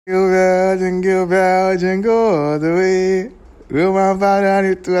jingle bell, jingle all the way. Woman, father,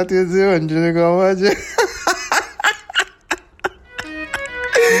 you to what you do and jingle watch it.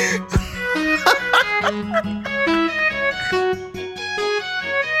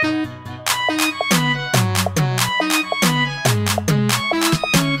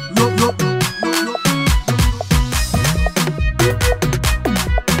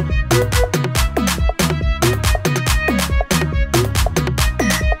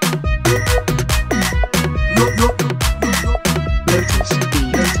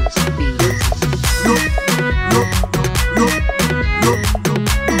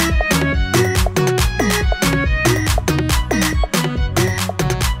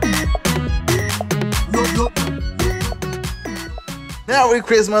 Merry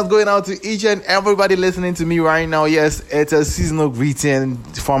Christmas going out to each and everybody listening to me right now. Yes, it's a seasonal greeting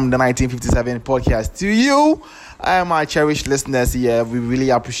from the 1957 podcast to you. My cherished listeners here. We really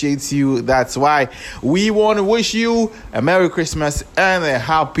appreciate you. That's why we want to wish you a Merry Christmas and a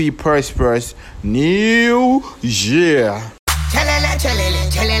happy, prosperous New Year. Chalele, chalele,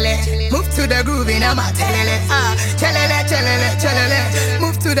 chalele. Move to the groove in a chalele. Chalele, chalele, chalele.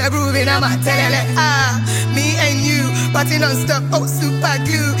 Move to the groove in a chalele. Me and you, party non-stop. Oh, super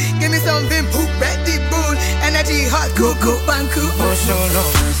glue. Give me something, poop, ready, bull. Energy, hot, cool, banku. Oh, so no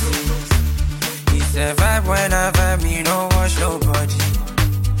mercy. It's a vibe when I vibe, me no watch nobody.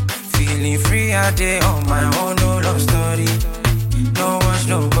 Feeling free out there on my own, no love story. No watch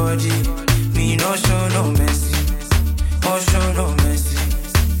nobody. Me no show no mercy. Oh, show no mercy.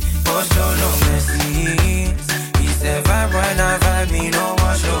 Oh, show no mercy. It's a vibe when I vibe, me no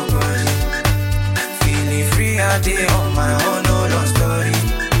watch nobody. Feeling free out there on my own, no love story.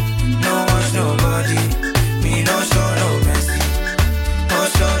 No watch nobody. Me no show no mercy. Oh,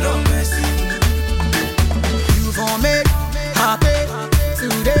 show no mercy. You for me, happy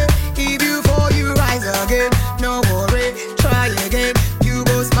today. If you for you rise again, no worry, try again. You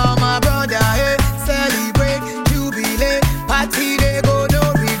go smile, my brother, hey. Celebrate, jubilate, party they go,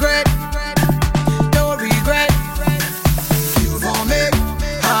 no regret, no regret. You for me,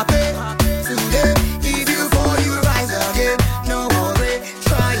 happy today. If you for you rise again, no worry,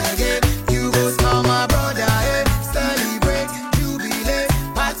 try again. You go smile, my brother, hey. Celebrate, jubilate,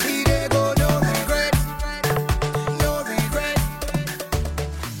 party they go, no regret, no regret.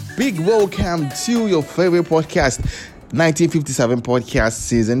 Big welcome to your favorite podcast, 1957 podcast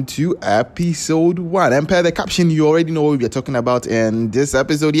season 2 episode 1. And per the caption, you already know what we are talking about in this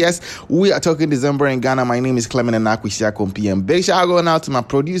episode. Yes, we are talking December in Ghana. My name is Clement and Akwisia Kompi, and big shout out now to my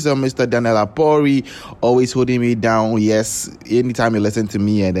producer, Mr. Daniel Apori, always holding me down. Yes, anytime you listen to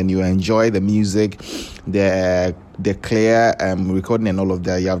me and then you enjoy the music, the clear recording and all of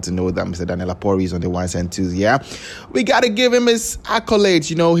that, you have to know that Mr. Daniel Apori is on the ones and twos. Yeah, we gotta give him his accolades.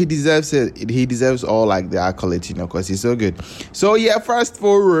 You know, he deserves it. He deserves all like the accolades, you know, because he's so good. So yeah, fast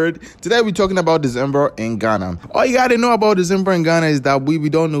forward. Today we're talking about December in Ghana. All you gotta know about December in Ghana is that we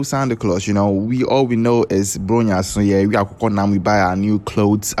don't know Santa Claus. You know, all we know is Bronya. So yeah, we buy our new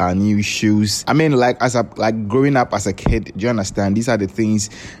clothes, our new shoes. I mean, like growing up as a kid, do you understand? These are the things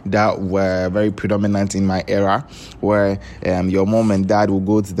that were very predominant in my era, where your mom and dad will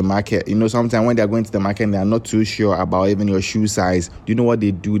go to the market. You know, sometimes when they're going to the market and they're not too sure about even your shoe size, do you know what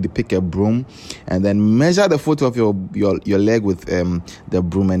they do? They pick a broom and then measure the foot of your leg with the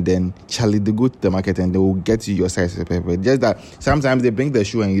broom, and then Charlie, they go to the market and they will get you your size of paper. Just that sometimes they bring the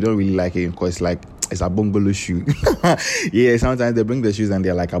shoe and you don't really like it because it's a bungalow shoe. Yeah, sometimes they bring the shoes and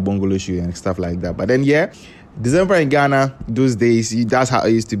they're like a bungalow shoe and stuff like that. But then yeah, December in Ghana, those days, that's how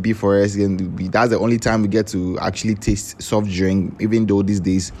it used to be for us, and that's the only time we get to actually taste soft drink, even though these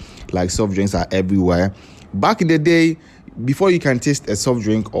days, like, soft drinks are everywhere. Back in the day, before you can taste a soft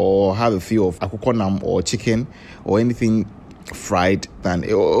drink or have a feel of akokonam or chicken or anything fried, then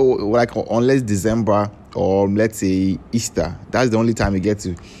like unless December or let's say Easter, that's the only time you get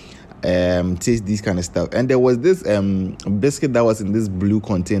to taste this kind of stuff. And there was this biscuit that was in this blue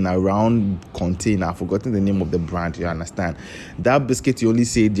container, round container. I've forgotten the name of the brand, you understand. That biscuit you only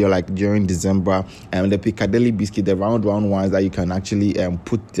see there like during December. And the Piccadilly biscuit, the round ones that you can actually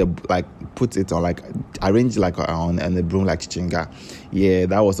put it on, like arrange like on and the broom like chichinga. Yeah,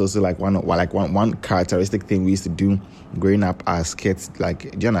 that was also like one characteristic thing we used to do growing up as kids.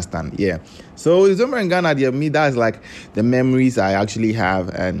 Like, do you understand? Yeah. So December in Ghana, dear me, that's like the memories I actually have,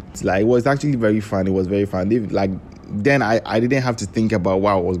 and it's like, it was actually very fun. It was very fun. Like, then I didn't have to think about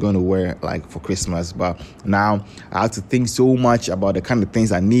what I was going to wear like for Christmas, but now I have to think so much about the kind of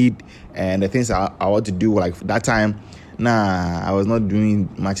things I need and the things I want to do. Like that time, I was not doing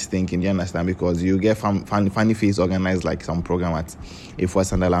much thinking, you understand, because you get funny face organized like some program at A4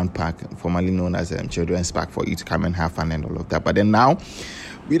 Sunderland Park, formerly known as Children's Park, for you to come and have fun and all of that. But then now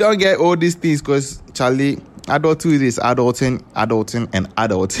we don't get all these things because Charlie, adulthood is adulting, and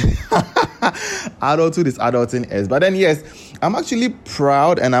adulting. Adulthood is adulting is. But then yes, I'm actually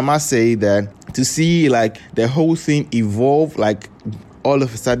proud, and I must say that to see like the whole thing evolve like all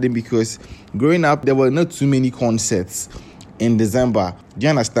of a sudden, because growing up there were not too many concerts in December. Do you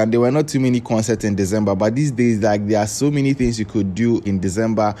understand? There were not too many concerts in December, but these days, like, there are so many things you could do in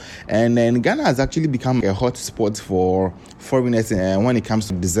December, and then Ghana has actually become a hot spot for foreigners when it comes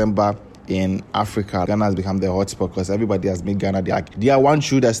to December. In Africa, Ghana has become the hot spot because everybody has made Ghana their one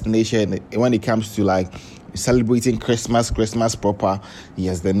true destination when it comes to like celebrating Christmas proper.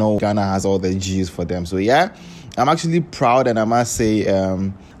 Yes, they know Ghana has all the G's for them. So yeah, I'm actually proud, and I must say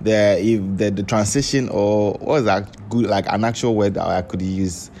the transition, or what was that good, like an actual word that I could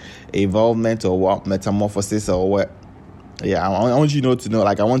use, evolvement or what, metamorphosis or what. Yeah, I want you to know,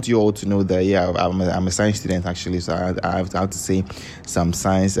 like, I want you all to know that, yeah, I'm a science student, actually, so I have to say some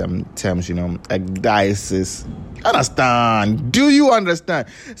science terms, diasis. Understand? Do you understand?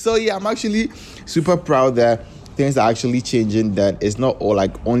 So, yeah, I'm actually super proud that things are actually changing, that it's not all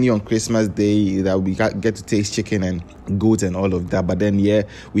like only on Christmas Day that we get to taste chicken and goat and all of that, but then yeah,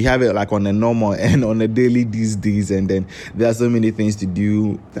 we have it like on a normal and on a daily these days, and then there are so many things to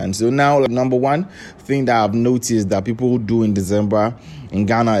do. And so now, like, number one thing that I've noticed that people do in December in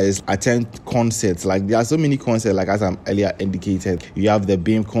Ghana is attend concerts. Like, there are so many concerts, like as I earlier indicated. You have the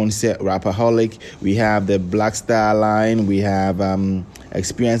Beam concert, Rapperholic, we have the Black Star Line, we have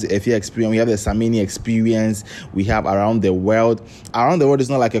Experience, we have the Samini Experience, we have Around the World. Around the World is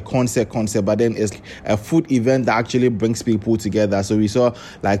not like a concert, but then it's a food event that actually brings people together. So we saw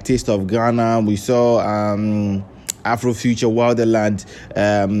like Taste of Ghana, we saw Afrofuture, Wilderland.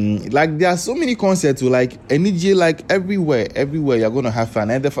 Like, there are so many concerts, like energy, like everywhere you're gonna have fun.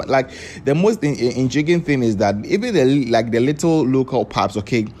 And the most intriguing thing is that even the little local pubs,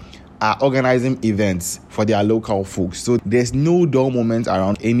 okay, are organizing events for their local folks. So there's no dull moment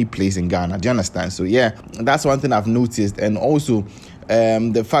around any place in Ghana. Do you understand? So yeah, that's one thing I've noticed. And also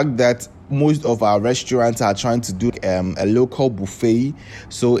the fact that most of our restaurants are trying to do a local buffet.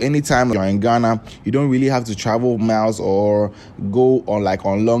 So anytime you're in Ghana, you don't really have to travel miles or go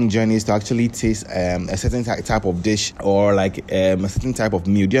on long journeys to actually taste a certain type of dish or like a certain type of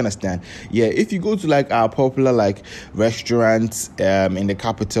meal. Do you understand? Yeah, if you go to like our popular like restaurants in the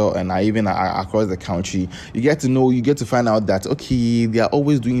capital and even across the country, you get to find out that okay, they are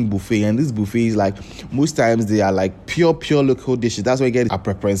always doing buffet, and this buffet is like most times they are like pure local dishes. That's why you get a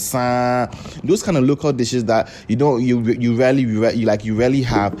preparation, those kind of local dishes that you rarely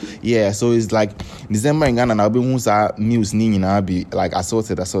have. Yeah, so it's like December in Ghana, I'll be meals be like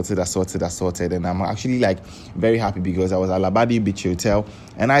assorted, and I'm actually like very happy because I was at Labadi Beach Hotel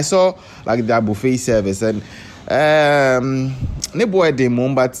and I saw like that buffet service, and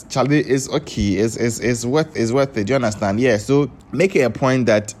but Charlie is okay, it's worth it. Do you understand? Yeah, so make it a point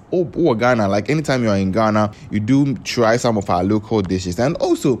that Ghana, like anytime you're in Ghana, you do try some of our local dishes. And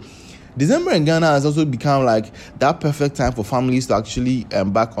also December in Ghana has also become like that perfect time for families to actually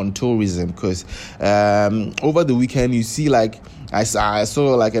embark on tourism, because over the weekend you see like I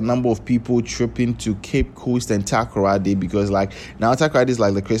saw like a number of people tripping to Cape Coast and Takoradi, because like now Takoradi is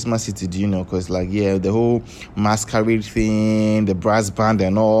like the Christmas city, do you know? Because like yeah, the whole masquerade thing, the brass band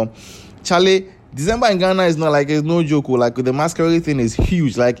and all. Charlie, December in Ghana is not like, it's no joke. Like the masquerade thing is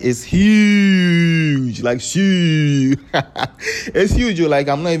huge. Like it's huge. Like huge. It's huge. Like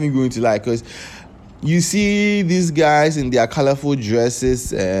I'm not even going to lie, because you see these guys in their colorful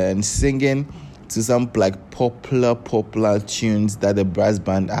dresses and singing to some like popular tunes that the brass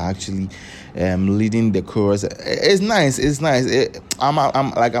band are actually leading the chorus. It's nice. I'm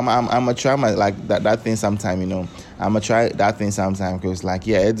a try my like that thing sometime, you know. I'm gonna try that thing sometime, because like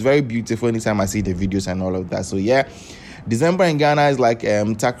yeah, it's very beautiful anytime I see the videos and all of that. So yeah, December in Ghana is like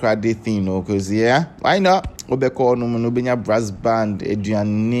Takrade thing, you know, because yeah, why not? Obeko no brass band,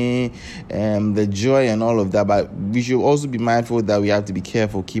 Adriane, the Joy and all of that. But we should also be mindful that we have to be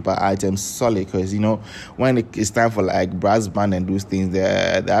careful, keep our items solid, because you know when it's time for like brass band and those things,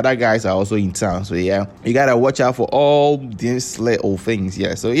 the other guys are also in town. So yeah, you gotta watch out for all these little things.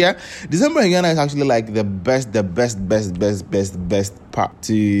 Yeah, so yeah, December in Ghana is actually like the best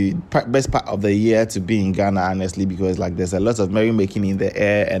part of the year to be in Ghana, honestly, because like there's a lot of merrymaking in the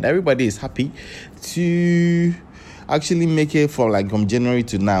air and everybody is happy to actually make it from January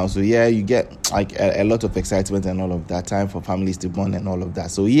to now. So yeah, you get like a lot of excitement and all of that, time for families to bond and all of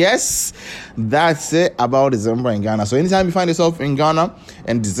that. So yes, that's it about December in Ghana. So anytime you find yourself in Ghana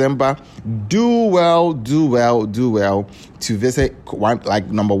in December, do well to visit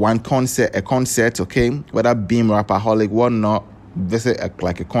a concert, okay? Whether being Rapperholic, whatnot, visit a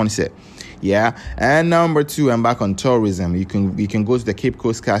concert. Yeah, and number 2, I'm back on tourism. You can go to the Cape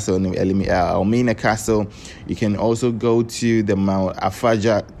Coast Castle, Elmina Castle. You can also go to the Mount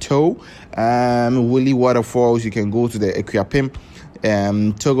Afaja Toe, Woolly Waterfalls. You can go to the Equiapim,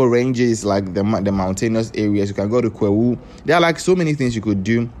 Togo Ranges, like the mountainous areas. You can go to Kwewu. There are like so many things you could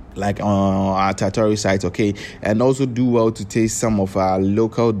do, like on our territory site, okay? And also do well to taste some of our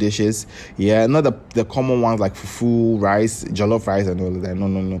local dishes. Yeah, not the common ones like fufu, rice, jollof rice and all of that.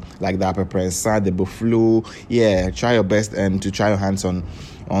 No. Like the pepper and salt, the buffalo. Yeah, try your best and to try your hands on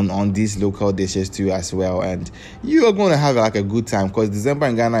these local dishes too as well. And you are going to have like a good time because December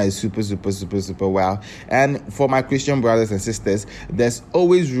in Ghana is super well. And for my Christian brothers and sisters, there's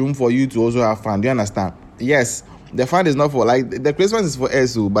always room for you to also have fun. Do you understand? Yes. The fun is not for, like, the Christmas is for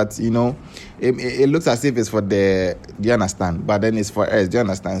us, but, you know, it looks as if it's for do you understand? But then it's for us, do you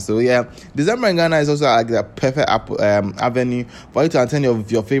understand? So, yeah, December in Ghana is also, like, the perfect avenue for you to attend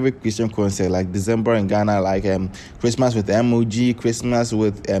your favorite Christian concert, like December in Ghana, like Christmas with MOG, Christmas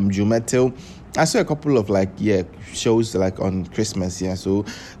with Jumetel. I saw a couple of shows like on Christmas, so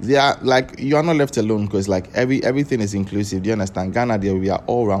they are like, you are not left alone because like everything is inclusive. Do you understand? Ghana, there we are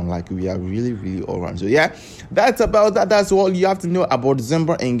all around, like we are really all around. So yeah, that's about that. That's all you have to know about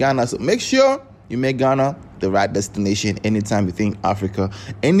December in Ghana. So make sure you make Ghana the right destination anytime you think Africa,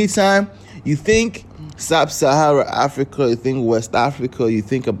 anytime you think Sub-Sahara Africa, you think West Africa, you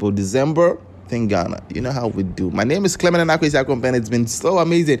think about December. Ghana. You know how we do. My name is Clement and it's been so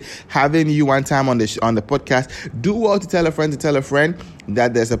amazing having you one time on the podcast. Do well to tell a friend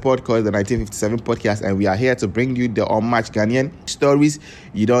that there's a podcast called the 1957 podcast, and we are here to bring you the unmatched Ghanaian stories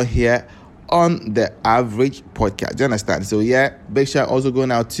you don't hear on the average podcast. Do you understand? So yeah, big shout also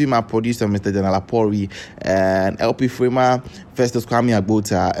going out to my producer, Mr. Janala Pori, and LP Framer, Festus Kwame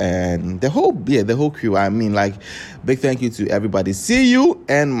Agbota, and the whole crew. I mean, like, big thank you to everybody. See you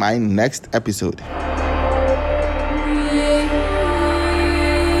in my next episode.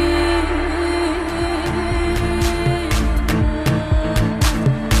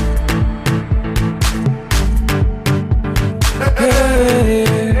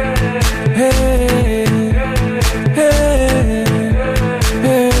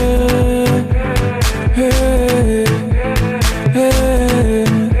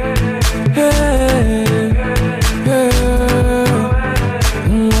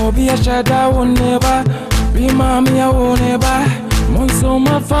 I will never be mommy. I will never. Monso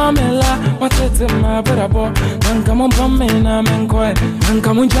my family, my tete my brother. And come on, pamen, I'm in quiet. And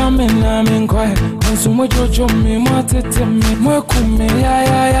come on, jamming, I'm in quiet. Monso my jojo me, my tete me, my kume,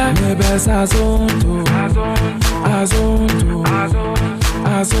 ya. Me best azonto,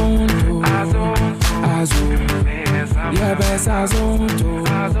 yeah, best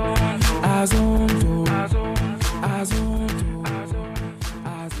azonto.